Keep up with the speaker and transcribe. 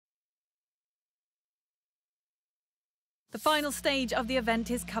The final stage of the event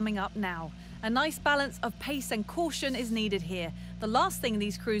is coming up now. A nice balance of pace and caution is needed here. The last thing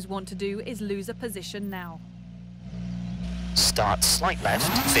these crews want to do is lose a position now. Start slight left,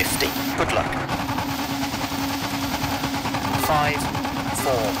 50. Good luck. 5,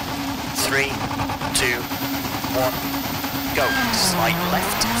 4, 3, 2, 1. Go. Slight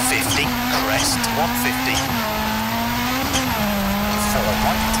left, 50. Crest, 150. 4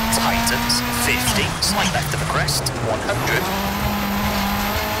 right, tightens, 50. Slight left of the crest, 100.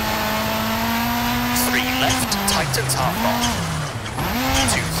 3 left, tightens half long,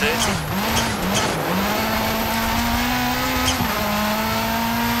 230.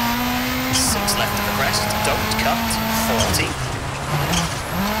 6 left of the crest, don't cut, 40.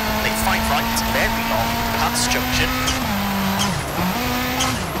 Then 5 right, very long, past junction.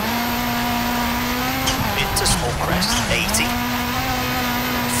 Into small crest, 80.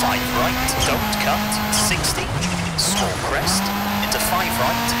 5 right, don't cut, 60. Small crest, into 5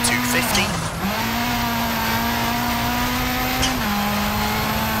 right, 250.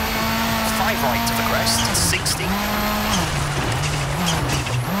 5 right of the crest, 60.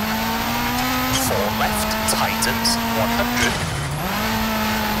 4 left, tightens, 100.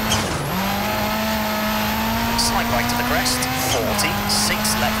 Slight right of the crest, 40. 6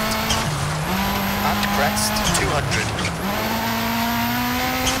 left. And crest, 200.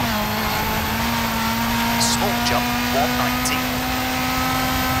 Small jump, 190.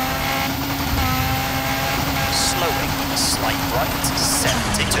 Slowing, slight right,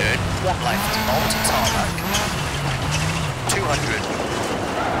 70. Turn, 1 left, onto tarmac. 200.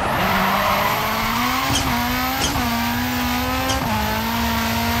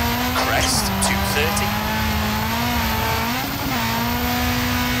 Crest, 230.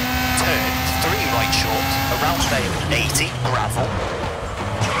 Turn, 3 right short, around Vale, 80, gravel.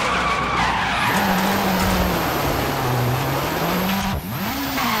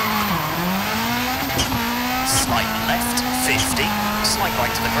 Slight left, 50. Slight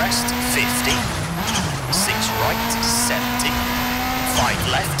right to the crest, 50. 6 right, 70.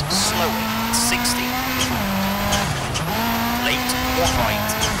 5 left, slowing, 60. Late, 1 right.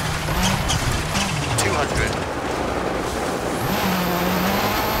 200.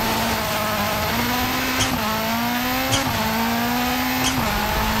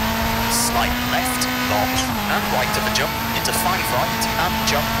 Slight left, long, and right of the jump, into 5 right, and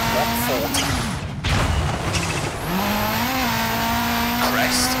jump, 140.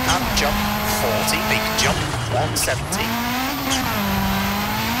 Crest, and jump, 40, big jump, 170.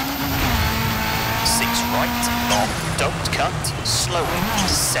 6 right, long, don't cut, slowing,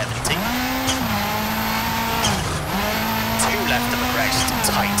 70. 2 left of the crest,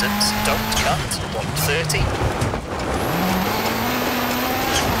 tightens, don't cut, 130.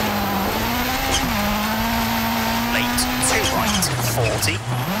 Late, 2 right, 40.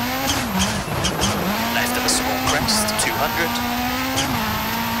 Left of a small crest, 200.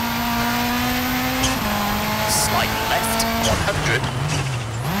 Slight left, 100.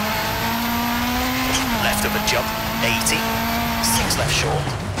 Left of a jump, 80. 6 left short.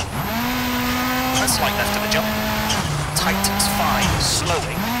 And slight left of a jump. Tightens 5,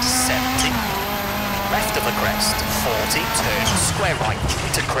 slowing, 70. Left of a crest, 40. Turn square right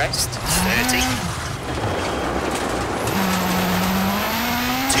into crest, 30.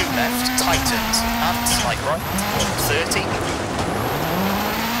 2 left, tightens, and slight right, 130.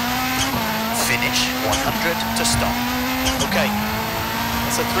 Finish, 100 to stop. Okay,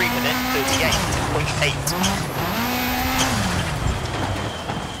 that's a 3-minute 38.8.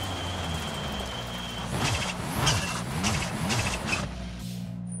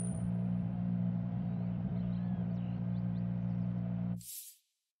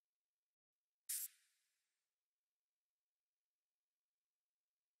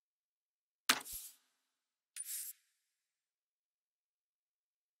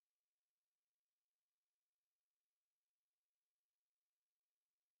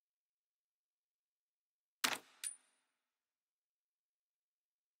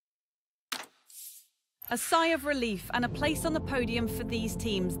 A sigh of relief and a place on the podium for these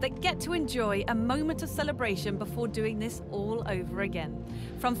teams that get to enjoy a moment of celebration before doing this all over again.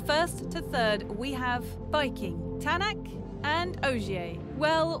 From first to third, we have Biking, Tanak and Ogier.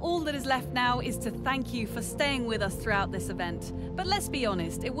 Well, all that is left now is to thank you for staying with us throughout this event. But let's be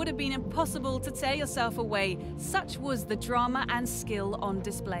honest, it would have been impossible to tear yourself away. Such was the drama and skill on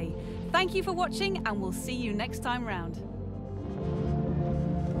display. Thank you for watching, and we'll see you next time round.